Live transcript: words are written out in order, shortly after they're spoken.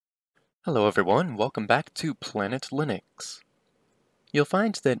Hello everyone, welcome back to Planet Linux. You'll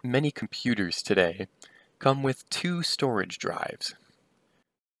find that many computers today come with two storage drives.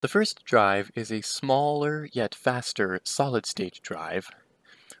 The first drive is a smaller yet faster solid-state drive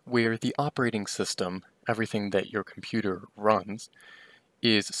where the operating system, everything that your computer runs,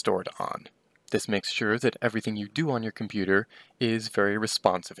 is stored on. This makes sure that everything you do on your computer is very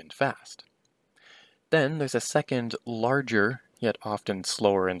responsive and fast. Then there's a second, larger, yet often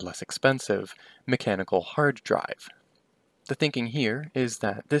slower and less expensive, mechanical hard drive. The thinking here is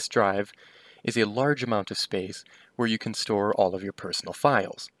that this drive is a large amount of space where you can store all of your personal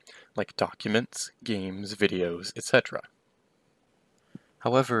files, like documents, games, videos, etc.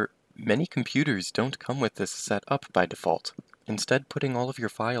 However, many computers don't come with this set up by default, instead putting all of your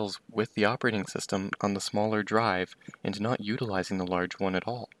files with the operating system on the smaller drive and not utilizing the large one at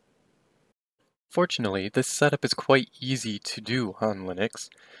all. Fortunately, this setup is quite easy to do on Linux,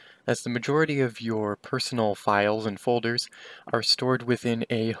 as the majority of your personal files and folders are stored within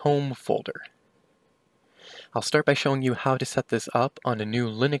a home folder. I'll start by showing you how to set this up on a new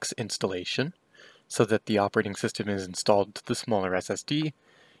Linux installation so that the operating system is installed to the smaller SSD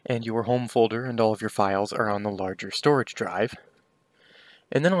and your home folder and all of your files are on the larger storage drive.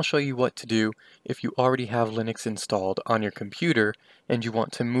 And then I'll show you what to do if you already have Linux installed on your computer and you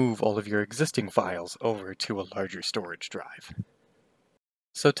want to move all of your existing files over to a larger storage drive.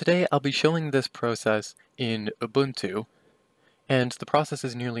 So today I'll be showing this process in Ubuntu, and the process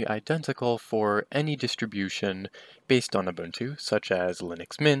is nearly identical for any distribution based on Ubuntu, such as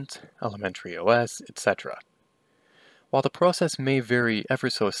Linux Mint, Elementary OS, etc. While the process may vary ever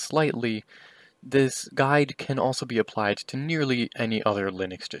so slightly, this guide can also be applied to nearly any other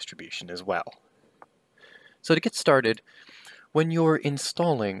Linux distribution as well. So to get started, when you're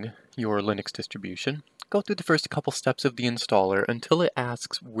installing your Linux distribution, go through the first couple steps of the installer until it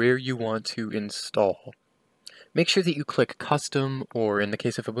asks where you want to install. Make sure that you click Custom, or in the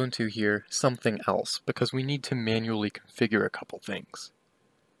case of Ubuntu here, something else, because we need to manually configure a couple things.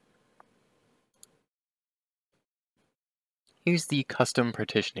 Here's the custom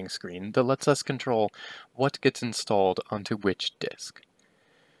partitioning screen that lets us control what gets installed onto which disk.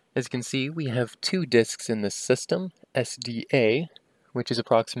 As you can see, we have two disks in this system, SDA, which is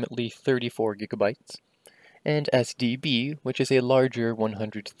approximately 34 gigabytes, and SDB, which is a larger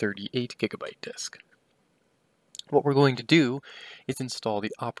 138 gigabyte disk. What we're going to do is install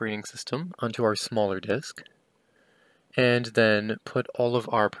the operating system onto our smaller disk, and then put all of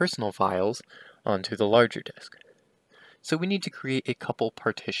our personal files onto the larger disk. So we need to create a couple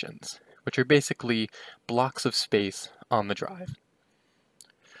partitions, which are basically blocks of space on the drive.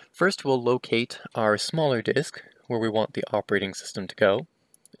 First, we'll locate our smaller disk, where we want the operating system to go,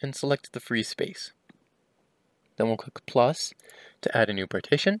 and select the free space. Then we'll click plus to add a new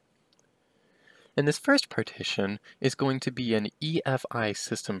partition. And this first partition is going to be an EFI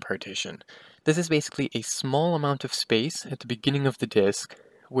system partition. This is basically a small amount of space at the beginning of the disk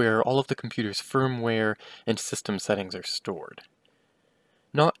where all of the computer's firmware and system settings are stored.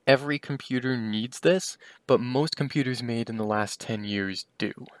 Not every computer needs this, but most computers made in the last 10 years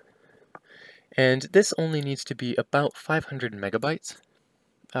do. And this only needs to be about 500 megabytes.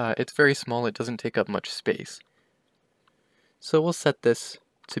 It's very small, it doesn't take up much space. So we'll set this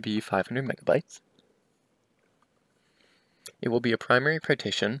to be 500 megabytes. It will be a primary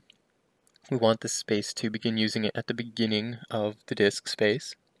partition. We want this space to begin using it at the beginning of the disk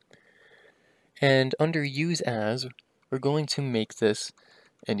space. And under Use As, we're going to make this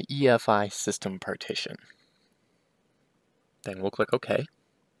an EFI system partition. Then we'll click OK.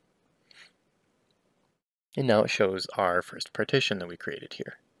 And now it shows our first partition that we created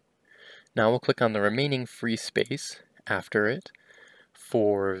here. Now we'll click on the remaining free space after it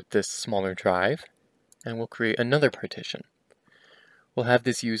for this smaller drive, and we'll create another partition. We'll have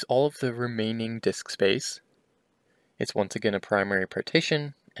this use all of the remaining disk space. It's once again a primary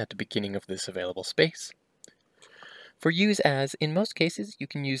partition at the beginning of this available space. For Use As, in most cases, you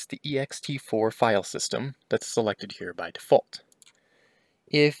can use the ext4 file system that's selected here by default.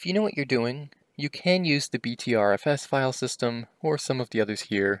 If you know what you're doing, you can use the btrfs file system or some of the others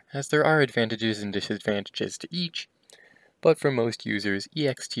here, as there are advantages and disadvantages to each, but for most users,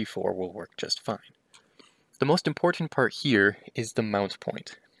 ext4 will work just fine. The most important part here is the mount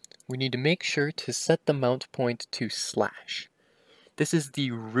point. We need to make sure to set the mount point to /. This is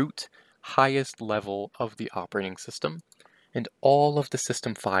the root highest level of the operating system, and all of the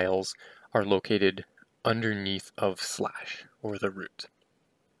system files are located underneath of / or the root.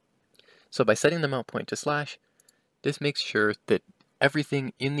 So by setting the mount point to /, this makes sure that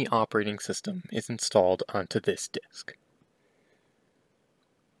everything in the operating system is installed onto this disk.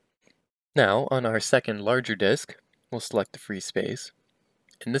 Now, on our second larger disk, we'll select the free space,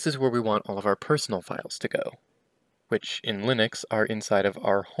 and this is where we want all of our personal files to go, which in Linux are inside of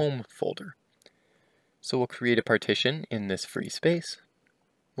our home folder. So we'll create a partition in this free space.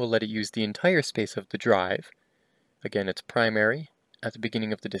 We'll let it use the entire space of the drive. Again, it's primary at the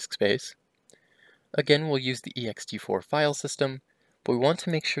beginning of the disk space. Again, we'll use the ext4 file system, but we want to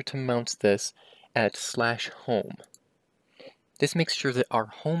make sure to mount this at /home. This makes sure that our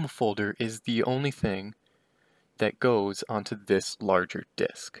home folder is the only thing that goes onto this larger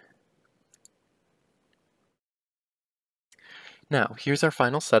disk. Now, here's our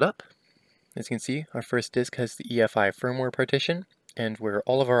final setup. As you can see, our first disk has the EFI firmware partition and where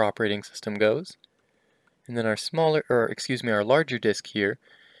all of our operating system goes. And then our larger disk here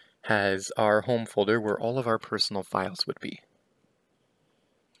has our home folder where all of our personal files would be.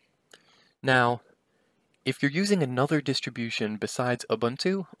 Now, if you're using another distribution besides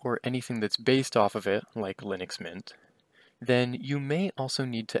Ubuntu or anything that's based off of it, like Linux Mint, then you may also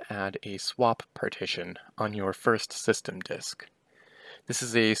need to add a swap partition on your first system disk. This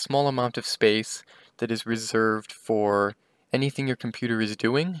is a small amount of space that is reserved for anything your computer is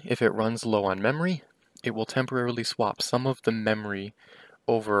doing. If it runs low on memory, it will temporarily swap some of the memory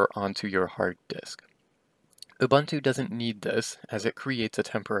over onto your hard disk. Ubuntu doesn't need this, as it creates a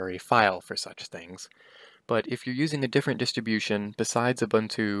temporary file for such things. But if you're using a different distribution besides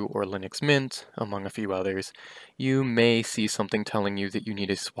Ubuntu or Linux Mint, among a few others, you may see something telling you that you need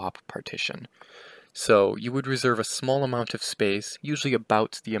a swap partition. So you would reserve a small amount of space, usually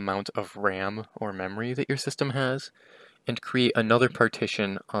about the amount of RAM or memory that your system has, and create another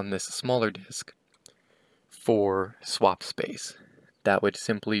partition on this smaller disk for swap space. That would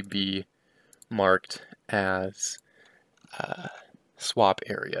simply be marked as swap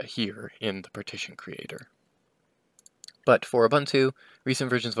area here in the partition creator. But for Ubuntu, recent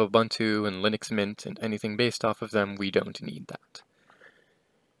versions of Ubuntu and Linux Mint and anything based off of them, we don't need that.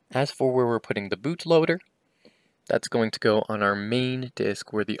 As for where we're putting the bootloader, that's going to go on our main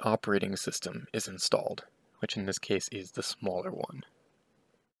disk where the operating system is installed, which in this case is the smaller one.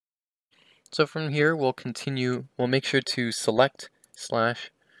 So from here, we'll make sure to select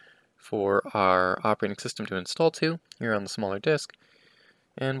 / for our operating system to install to, here on the smaller disk,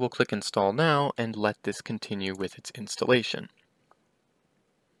 and we'll click Install Now and let this continue with its installation.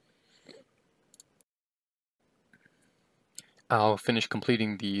 I'll finish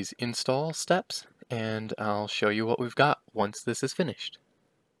completing these install steps, and I'll show you what we've got once this is finished.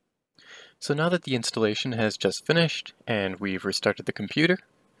 So now that the installation has just finished and we've restarted the computer,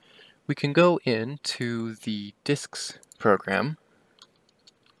 we can go into the Disks program,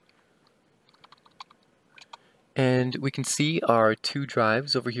 and we can see our two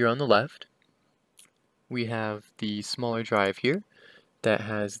drives over here on the left. We have the smaller drive here that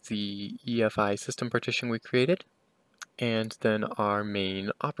has the EFI system partition we created, and then our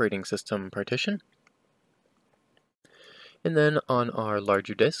main operating system partition. And then on our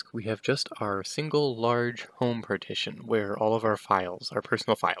larger disk, we have just our single large home partition where all of our files, our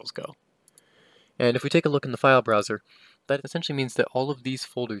personal files, go. And if we take a look in the file browser, that essentially means that all of these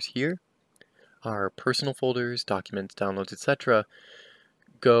folders here, our personal folders, documents, downloads, etc.,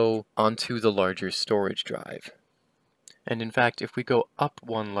 go onto the larger storage drive. And in fact, if we go up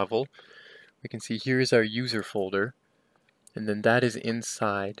one level, we can see here's our user folder, and then that is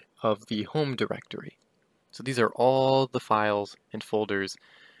inside of the home directory. So these are all the files and folders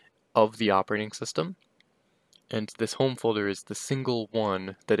of the operating system, and this home folder is the single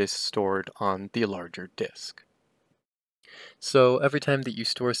one that is stored on the larger disk. So every time that you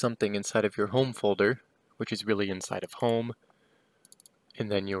store something inside of your home folder, which is really inside of home,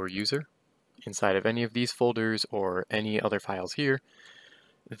 and then your user, inside of any of these folders or any other files here,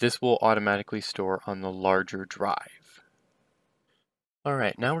 this will automatically store on the larger drive.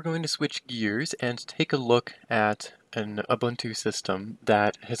 Alright, now we're going to switch gears and take a look at an Ubuntu system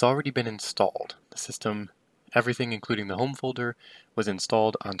that has already been installed. The system, everything including the home folder, was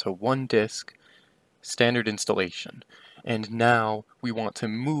installed onto one disk, standard installation. And now we want to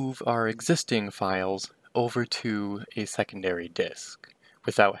move our existing files over to a secondary disk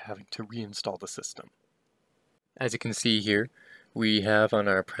without having to reinstall the system. As you can see here, we have on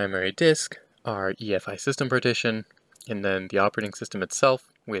our primary disk our EFI system partition, and then the operating system itself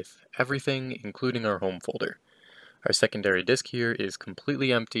with everything, including our home folder. Our secondary disk here is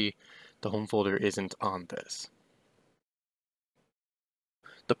completely empty. The home folder isn't on this.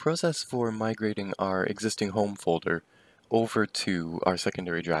 The process for migrating our existing home folder over to our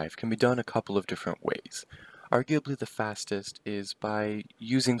secondary drive can be done a couple of different ways. Arguably the fastest is by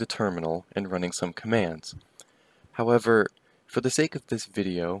using the terminal and running some commands. However, for the sake of this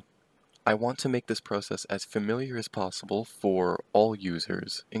video, I want to make this process as familiar as possible for all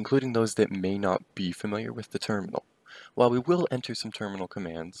users, including those that may not be familiar with the terminal. While we will enter some terminal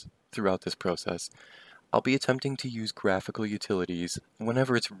commands throughout this process, I'll be attempting to use graphical utilities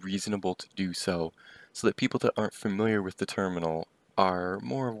whenever it's reasonable to do so that people that aren't familiar with the terminal are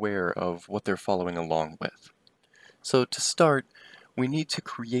more aware of what they're following along with. So to start, we need to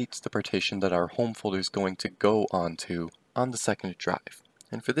create the partition that our home folder is going to go onto on the second drive.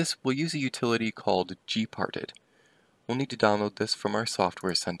 And for this, we'll use a utility called gparted. We'll need to download this from our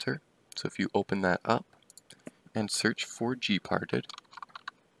software center. So if you open that up and search for gparted,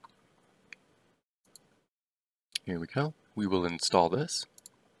 here we go. We will install this.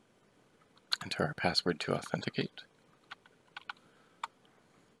 Enter our password to authenticate.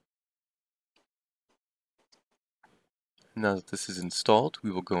 Now that this is installed, we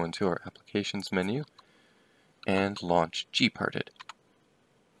will go into our Applications menu and launch gparted.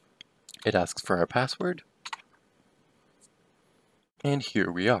 It asks for our password, and here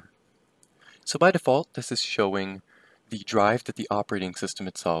we are. So by default, this is showing the drive that the operating system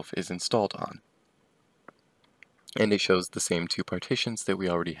itself is installed on. And it shows the same two partitions that we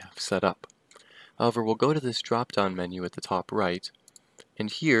already have set up. However, we'll go to this drop-down menu at the top right,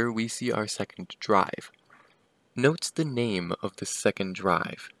 and here we see our second drive. Note the name of the second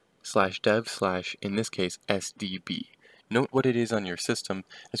drive, /dev/ in this case SDB. Note what it is on your system,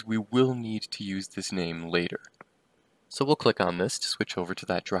 as we will need to use this name later. So we'll click on this to switch over to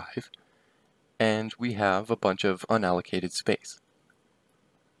that drive, and we have a bunch of unallocated space.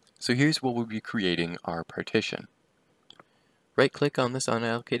 So here's where we'll be creating our partition. Right-click on this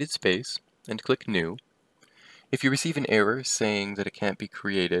unallocated space and click New. If you receive an error saying that it can't be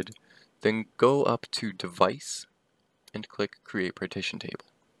created, then go up to Device and click Create Partition Table.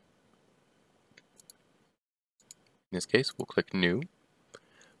 In this case, we'll click New.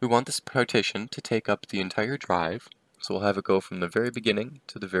 We want this partition to take up the entire drive, so we'll have it go from the very beginning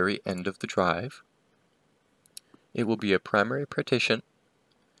to the very end of the drive. It will be a primary partition,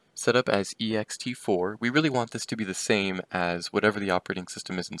 set up as ext4. We really want this to be the same as whatever the operating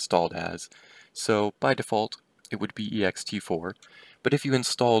system is installed as, so by default it would be ext4, but if you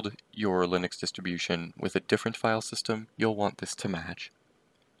installed your Linux distribution with a different file system, you'll want this to match.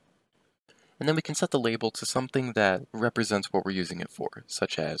 And then we can set the label to something that represents what we're using it for,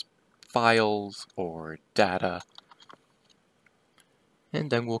 such as files or data,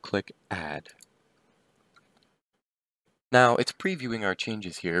 and then we'll click Add. Now, it's previewing our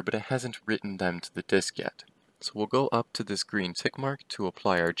changes here, but it hasn't written them to the disk yet. So we'll go up to this green tick mark to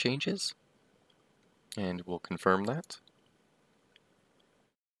apply our changes, and we'll confirm that.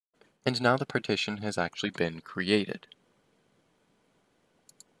 And now the partition has actually been created.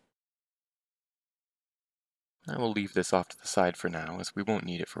 I will leave this off to the side for now, as we won't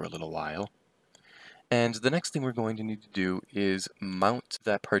need it for a little while. And the next thing we're going to need to do is mount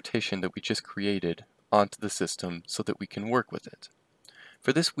that partition that we just created onto the system so that we can work with it.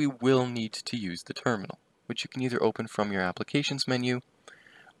 For this, we will need to use the terminal, which you can either open from your Applications menu,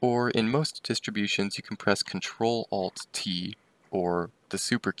 or in most distributions you can press Ctrl-Alt-T or the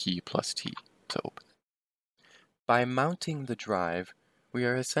super key plus T to open it. By mounting the drive, we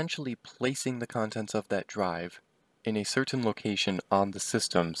are essentially placing the contents of that drive in a certain location on the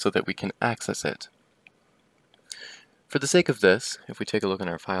system so that we can access it. For the sake of this, if we take a look in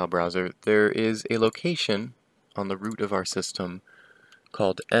our file browser, there is a location on the root of our system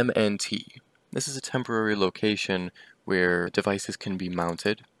called MNT. This is a temporary location where devices can be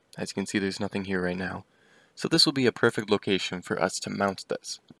mounted. As you can see, there's nothing here right now. So this will be a perfect location for us to mount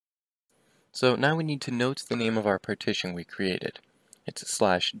this. So now we need to note the name of our partition we created. It's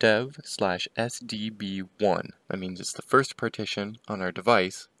 /dev/sdb1. That means it's the first partition on our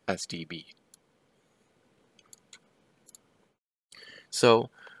device, SDB. So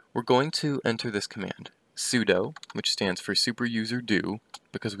we're going to enter this command, sudo, which stands for superuser_do,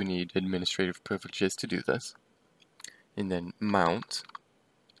 because we need administrative privileges to do this, and then mount,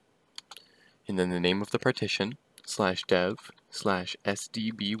 and then the name of the partition,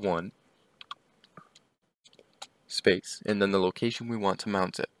 /dev/sdb1, space, and then the location we want to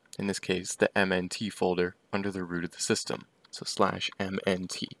mount it. In this case, the MNT folder under the root of the system, so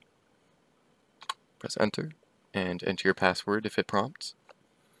 /MNT. Press enter, and enter your password if it prompts.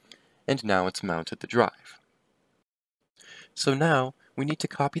 And now it's mounted the drive. So now, we need to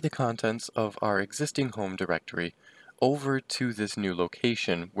copy the contents of our existing home directory over to this new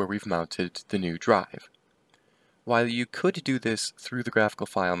location where we've mounted the new drive. While you could do this through the graphical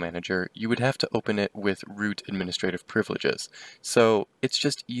file manager, you would have to open it with root administrative privileges, so it's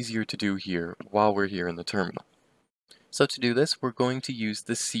just easier to do here while we're here in the terminal. So to do this, we're going to use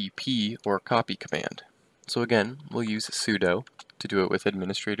the cp or copy command. So again, we'll use sudo to do it with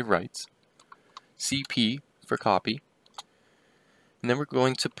administrative rights, cp for copy, and then we're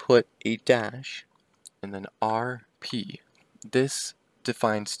going to put a dash and then rp. This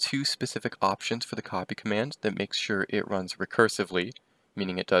defines two specific options for the copy command that makes sure it runs recursively,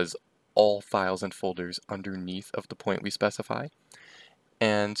 meaning it does all files and folders underneath of the point we specify,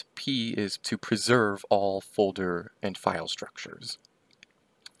 and P is to preserve all folder and file structures.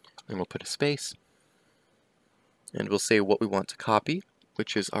 And we'll put a space, and we'll say what we want to copy,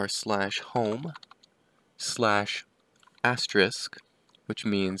 which is our /home /*, which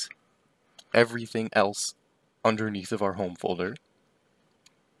means everything else underneath of our home folder,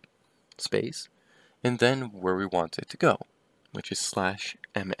 space, and then where we want it to go, which is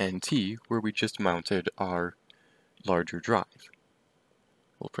 /mnt, where we just mounted our larger drive.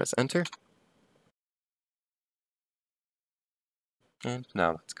 We'll press enter, and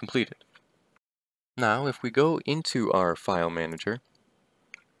now that's completed. Now if we go into our file manager,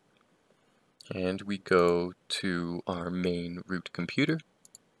 and we go to our main root computer,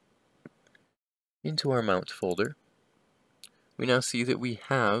 into our mount folder, we now see that we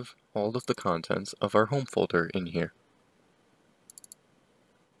have all of the contents of our home folder in here.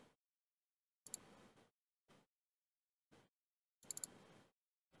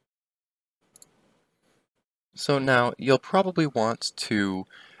 So now you'll probably want to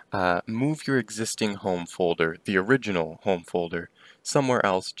move your existing home folder, the original home folder, somewhere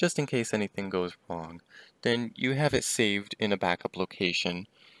else just in case anything goes wrong. Then you have it saved in a backup location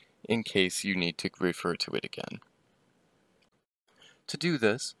in case you need to refer to it again. To do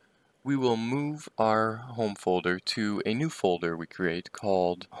this, we will move our home folder to a new folder we create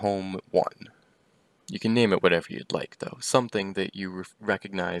called Home1. You can name it whatever you'd like though, something that you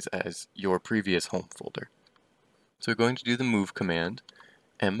recognize as your previous home folder. So we're going to do the move command,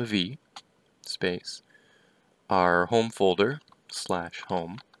 mv, space, our home folder,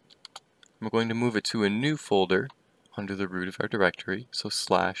 /home. We're going to move it to a new folder under the root of our directory, so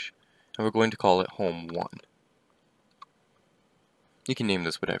 /, and we're going to call it home1. You can name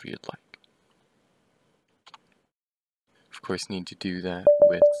this whatever you'd like. Of course, need to do that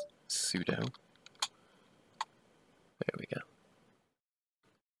with sudo. There we go.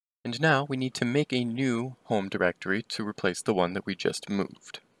 And now we need to make a new home directory to replace the one that we just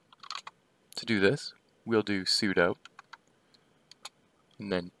moved. To do this, we'll do sudo,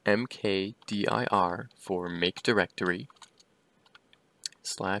 and then mkdir for make directory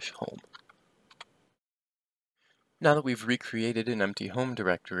 /home. Now that we've recreated an empty home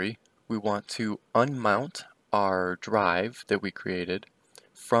directory, we want to unmount our drive that we created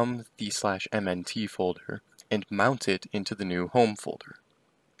from the /mnt folder and mount it into the new home folder.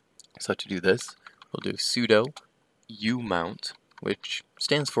 So to do this, we'll do sudo umount, which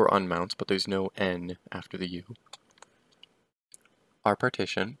stands for unmount, but there's no n after the u. Our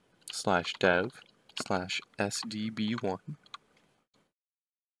partition /dev/sdb1,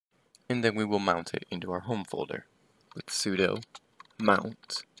 and then we will mount it into our home folder with sudo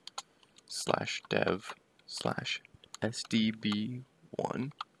mount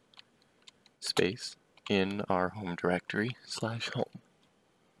 /dev/sdb1 space in our home directory /home.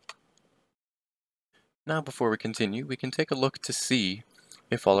 Now before we continue, we can take a look to see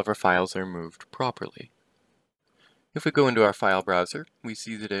if all of our files are moved properly. If we go into our file browser, we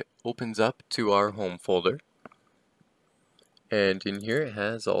see that it opens up to our home folder, and in here it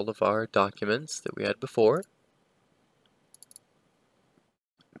has all of our documents that we had before.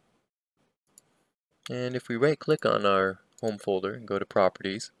 And if we right click on our home folder and go to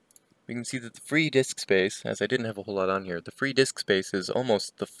properties, we can see that the free disk space, as I didn't have a whole lot on here, the free disk space is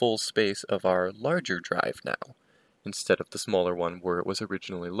almost the full space of our larger drive now, instead of the smaller one where it was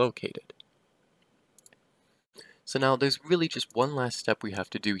originally located. So now there's really just one last step we have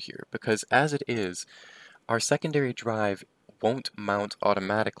to do here, because as it is, our secondary drive won't mount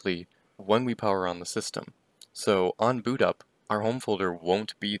automatically when we power on the system. So on boot up, our home folder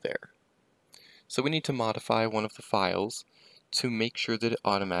won't be there. So we need to modify one of the files to make sure that it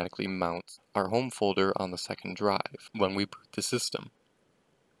automatically mounts our home folder on the second drive when we boot the system.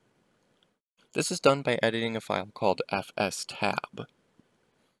 This is done by editing a file called fstab.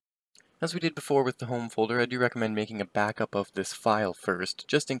 As we did before with the home folder, I do recommend making a backup of this file first,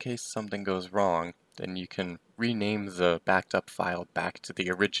 just in case something goes wrong. Then you can rename the backed up file back to the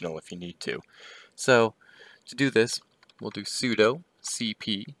original if you need to. So to do this, we'll do sudo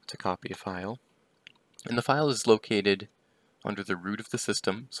cp to copy a file, and the file is located under the root of the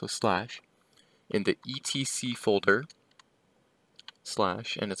system, so / in the etc folder /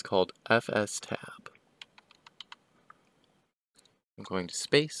 and it's called fstab. I'm going to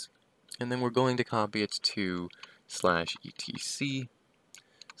space, and then we're going to copy it to /etc/fstab1.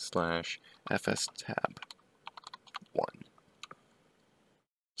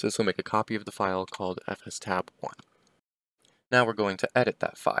 So this will make a copy of the file called fstab1. Now we're going to edit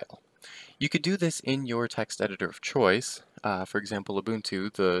that file. You could do this in your text editor of choice. For example,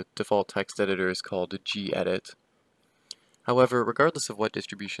 Ubuntu, the default text editor is called gedit. However, regardless of what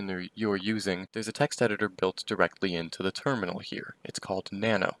distribution you're using, there's a text editor built directly into the terminal here. It's called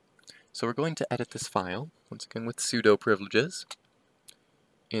Nano. So we're going to edit this file, once again with sudo privileges,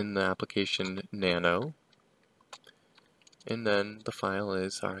 in the application Nano. And then the file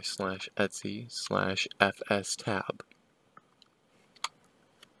is our /etc/fstab.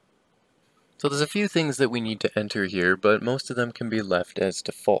 So there's a few things that we need to enter here, but most of them can be left as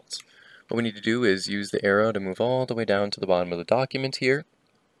default. What we need to do is use the arrow to move all the way down to the bottom of the document here.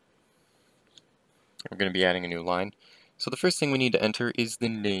 We're going to be adding a new line. So the first thing we need to enter is the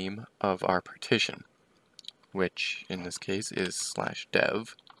name of our partition, which in this case is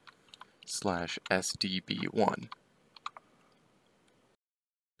 /dev/sdb1.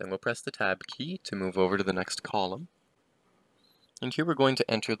 Then we'll press the Tab key to move over to the next column. And here we're going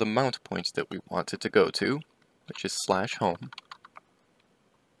to enter the mount point that we want it to go to, which is /home.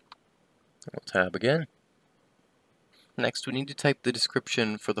 We'll tab again. Next, we need to type the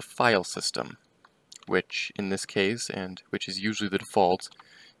description for the file system, which in this case, and which is usually the default,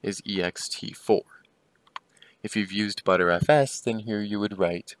 is ext4. If you've used Btrfs, then here you would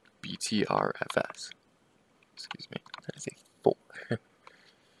write btrfs. Excuse me, that is a 4.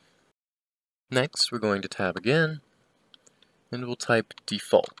 Next, we're going to tab again, and we'll type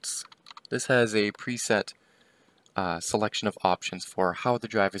defaults. This has a preset selection of options for how the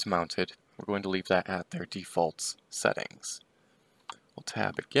drive is mounted. We're going to leave that at their defaults settings. We'll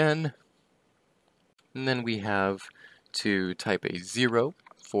tab again, and then we have to type a 0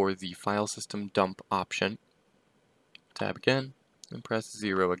 for the file system dump option. Tab again, and press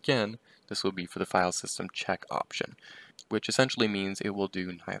 0 again. This will be for the file system check option, which essentially means it will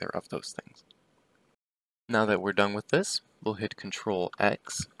do neither of those things. Now that we're done with this, we'll hit Control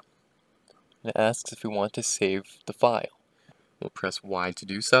X. It asks if we want to save the file. We'll press Y to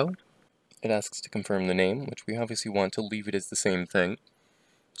do so. It asks to confirm the name, which we obviously want to leave it as the same thing.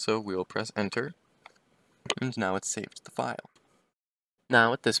 So we'll press Enter, and now it's saved the file.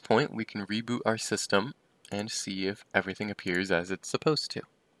 Now at this point, we can reboot our system and see if everything appears as it's supposed to.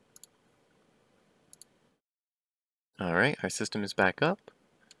 Alright, our system is back up,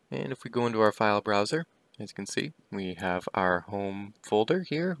 and if we go into our file browser, as you can see, we have our home folder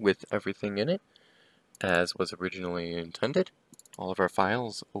here with everything in it, as was originally intended. All of our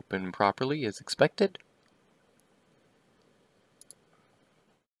files open properly as expected.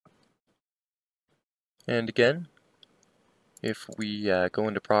 And again, if we go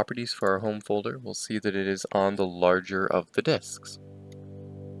into properties for our home folder, we'll see that it is on the larger of the disks.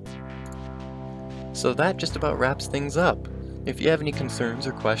 So that just about wraps things up. If you have any concerns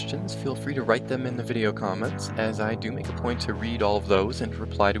or questions, feel free to write them in the video comments, as I do make a point to read all of those and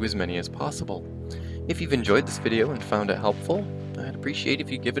reply to as many as possible. If you've enjoyed this video and found it helpful, I'd appreciate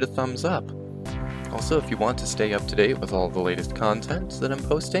if you give it a thumbs up. Also, if you want to stay up to date with all the latest content that I'm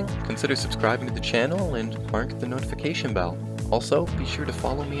posting, consider subscribing to the channel and mark the notification bell. Also, be sure to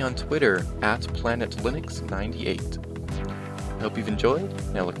follow me on Twitter @PlanetLinux98. I hope you've enjoyed,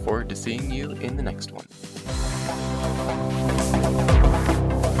 and I look forward to seeing you in the next one.